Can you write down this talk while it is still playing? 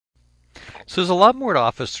So there's a lot more to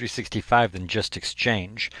Office 365 than just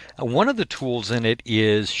Exchange. One of the tools in it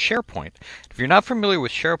is SharePoint. If you're not familiar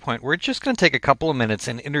with SharePoint, we're just going to take a couple of minutes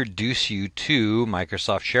and introduce you to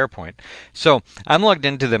Microsoft SharePoint. So I'm logged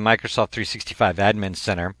into the Microsoft 365 Admin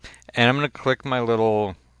Center, and I'm going to click my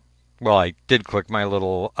little, well, I did click my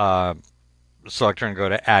little selector and go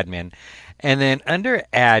to Admin. And then under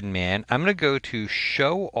Admin, I'm going to go to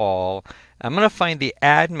Show All. I'm going to find the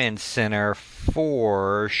Admin Center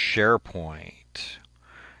for SharePoint.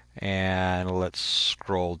 And let's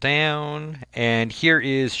scroll down. And here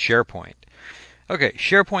is SharePoint. Okay,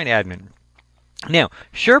 SharePoint Admin. Now,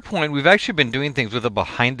 SharePoint, we've actually been doing things with it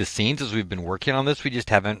behind the scenes as we've been working on this. We just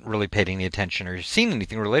haven't really paid any attention or seen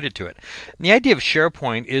anything related to it. And the idea of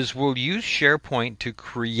SharePoint is we'll use SharePoint to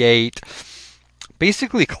create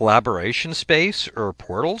basically collaboration space or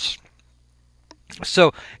portals.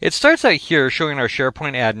 So it starts out here showing our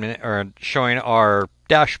SharePoint admin, or showing our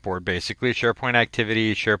dashboard basically, SharePoint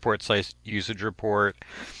activity, SharePoint site usage report,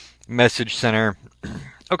 message center.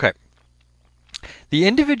 Okay. The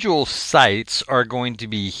individual sites are going to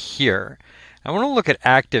be here. I want to look at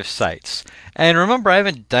active sites. And remember, I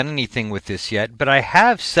haven't done anything with this yet, but I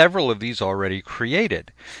have several of these already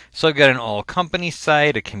created. So I've got an all company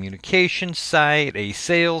site, a communication site, a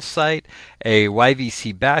sales site, a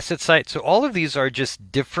YVC Bassett site. So all of these are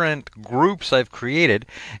just different groups I've created.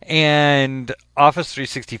 And Office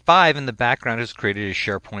 365 in the background has created a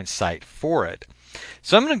SharePoint site for it.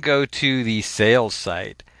 So I'm going to go to the sales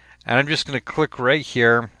site. And I'm just going to click right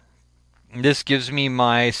here. This gives me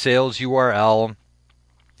my sales URL.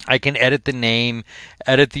 I can edit the name,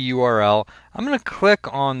 edit the URL. I'm going to click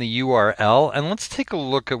on the URL and let's take a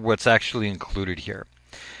look at what's actually included here.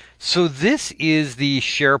 So this is the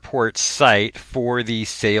SharePoint site for the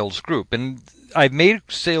sales group. And I made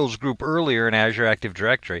a sales group earlier in Azure Active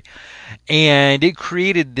Directory, and it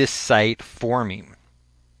created this site for me.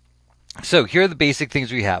 So here are the basic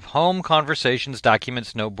things we have: home, conversations,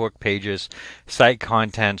 documents, notebook, pages, site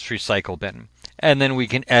contents, recycle bin. And then we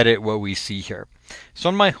can edit what we see here. So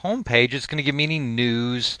on my home page, it's going to give me any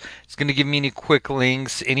news. It's going to give me any quick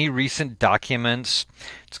links, any recent documents.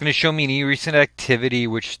 It's going to show me any recent activity,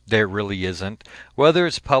 which there really isn't. Whether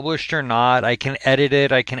it's published or not, I can edit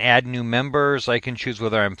it. I can add new members. I can choose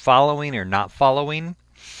whether I'm following or not following.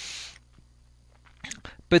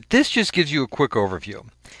 But this just gives you a quick overview.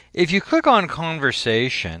 If you click on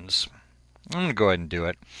Conversations, I'm going to go ahead and do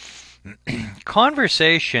it.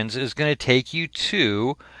 Conversations is going to take you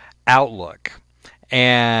to Outlook.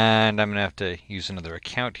 And I'm going to have to use another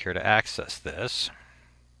account here to access this.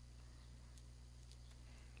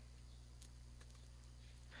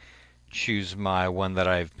 Choose my one that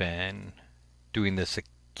I've been doing this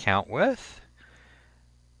account with,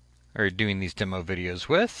 or doing these demo videos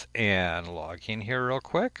with, and log in here real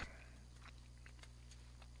quick.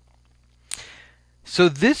 So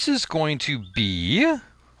this is going to be,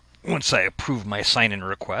 once I approve my sign-in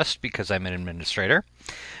request because I'm an administrator,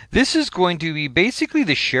 this is going to be basically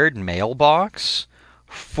the shared mailbox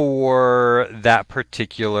for that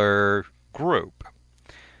particular group.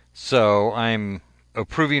 So I'm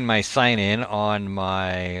approving my sign-in on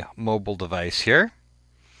my mobile device here.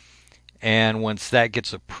 And once that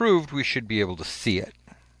gets approved, we should be able to see it.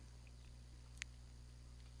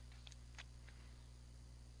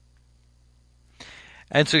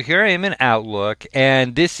 And so here I am in Outlook,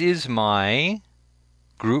 and this is my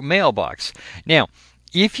group mailbox. Now,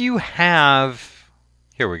 if you have,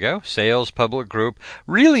 here we go, sales, public group,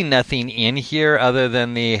 really nothing in here other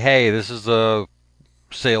than the, hey, this is the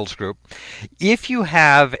sales group. If you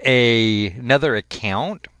have another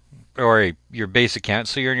account, or your base account,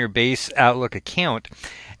 so you're in your base Outlook account,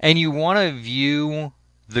 and you want to view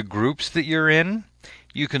the groups that you're in,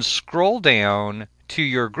 you can scroll down to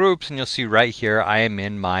your groups and you'll see right here I am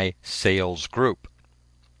in my sales group.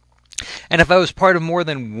 And if I was part of more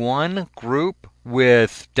than one group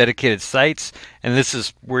with dedicated sites, and this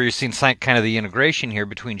is where you're seeing kind of the integration here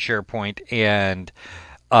between SharePoint and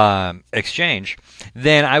Exchange,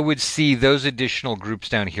 then I would see those additional groups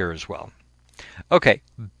down here as well. Okay,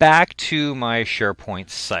 back to my SharePoint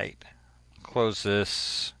site. Close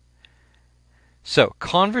this. So,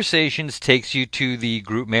 Conversations takes you to the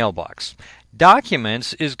group mailbox.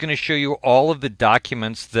 Documents is going to show you all of the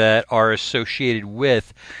documents that are associated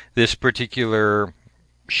with this particular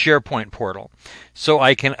SharePoint portal. So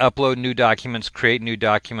I can upload new documents, create new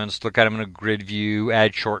documents, look at them in a grid view,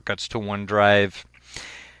 add shortcuts to OneDrive.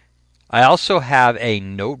 I also have a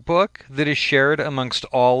notebook that is shared amongst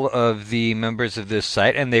all of the members of this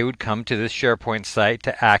site, and they would come to this SharePoint site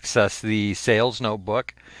to access the sales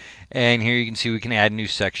notebook. And here you can see we can add new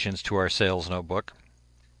sections to our sales notebook.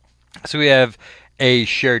 So we have a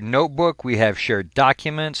shared notebook, we have shared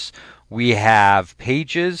documents, we have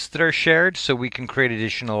pages that are shared, so we can create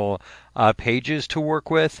additional pages to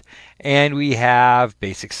work with, and we have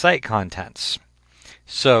basic site contents.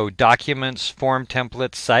 So documents, form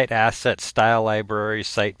templates, site assets, style library,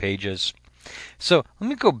 site pages. So let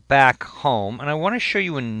me go back home, and I want to show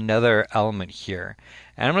you another element here.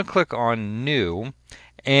 And I'm going to click on New,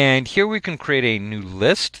 and here we can create a new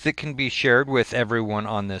list that can be shared with everyone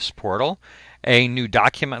on this portal, a new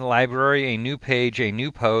document library, a new page, a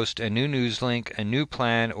new post, a new news link, a new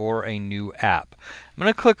plan, or a new app. I'm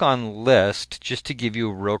going to click on List just to give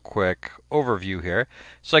you a real quick overview here.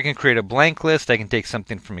 So I can create a blank list. I can take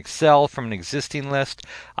something from Excel, from an existing list.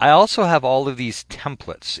 I also have all of these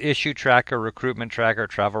templates: issue tracker, recruitment tracker,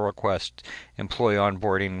 travel request, employee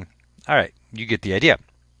onboarding. All right, you get the idea.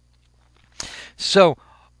 So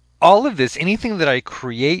all of this, anything that I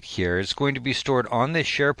create here, is going to be stored on this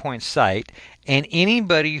SharePoint site, and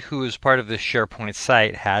anybody who is part of this SharePoint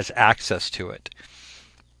site has access to it.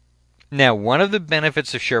 Now, one of the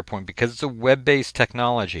benefits of SharePoint, because it's a web-based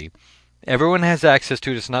technology, everyone has access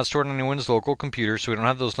to it. It's not stored on anyone's local computer, so we don't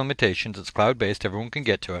have those limitations. It's cloud-based. Everyone can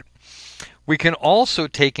get to it. We can also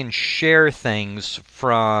take and share things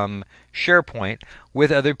from SharePoint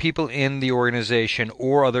with other people in the organization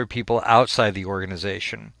or other people outside the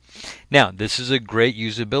organization. Now, this is a great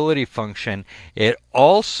usability function. It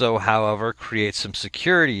also, however, creates some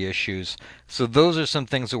security issues. So those are some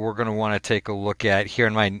things that we're going to want to take a look at here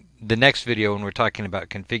in the next video when we're talking about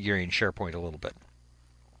configuring SharePoint a little bit.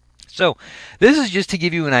 So this is just to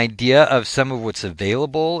give you an idea of some of what's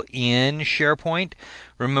available in SharePoint.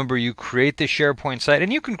 Remember, you create the SharePoint site,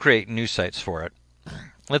 and you can create new sites for it.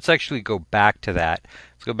 Let's actually go back to that.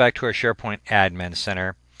 Let's go back to our SharePoint Admin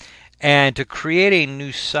Center. And to create a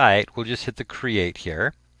new site, we'll just hit the Create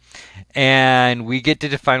here. And we get to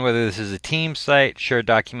define whether this is a team site, share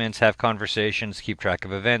documents, have conversations, keep track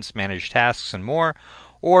of events, manage tasks, and more,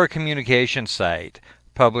 or a communication site.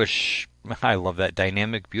 Publish, I love that,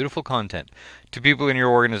 dynamic, beautiful content to people in your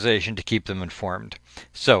organization to keep them informed.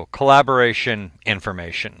 So collaboration,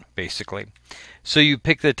 information, basically. So you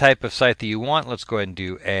pick the type of site that you want. Let's go ahead and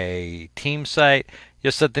do a team site.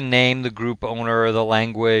 Just set the name, the group owner, the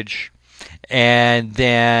language, and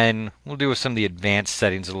then we'll do some of the advanced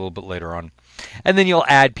settings a little bit later on. And then you'll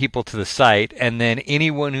add people to the site, and then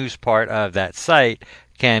anyone who's part of that site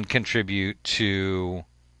can contribute to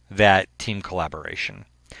that team collaboration.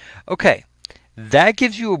 Okay, that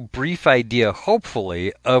gives you a brief idea,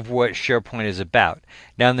 hopefully, of what SharePoint is about.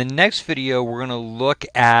 Now, in the next video, we're going to look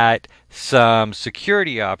at some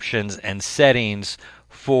security options and settings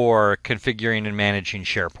for configuring and managing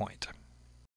SharePoint.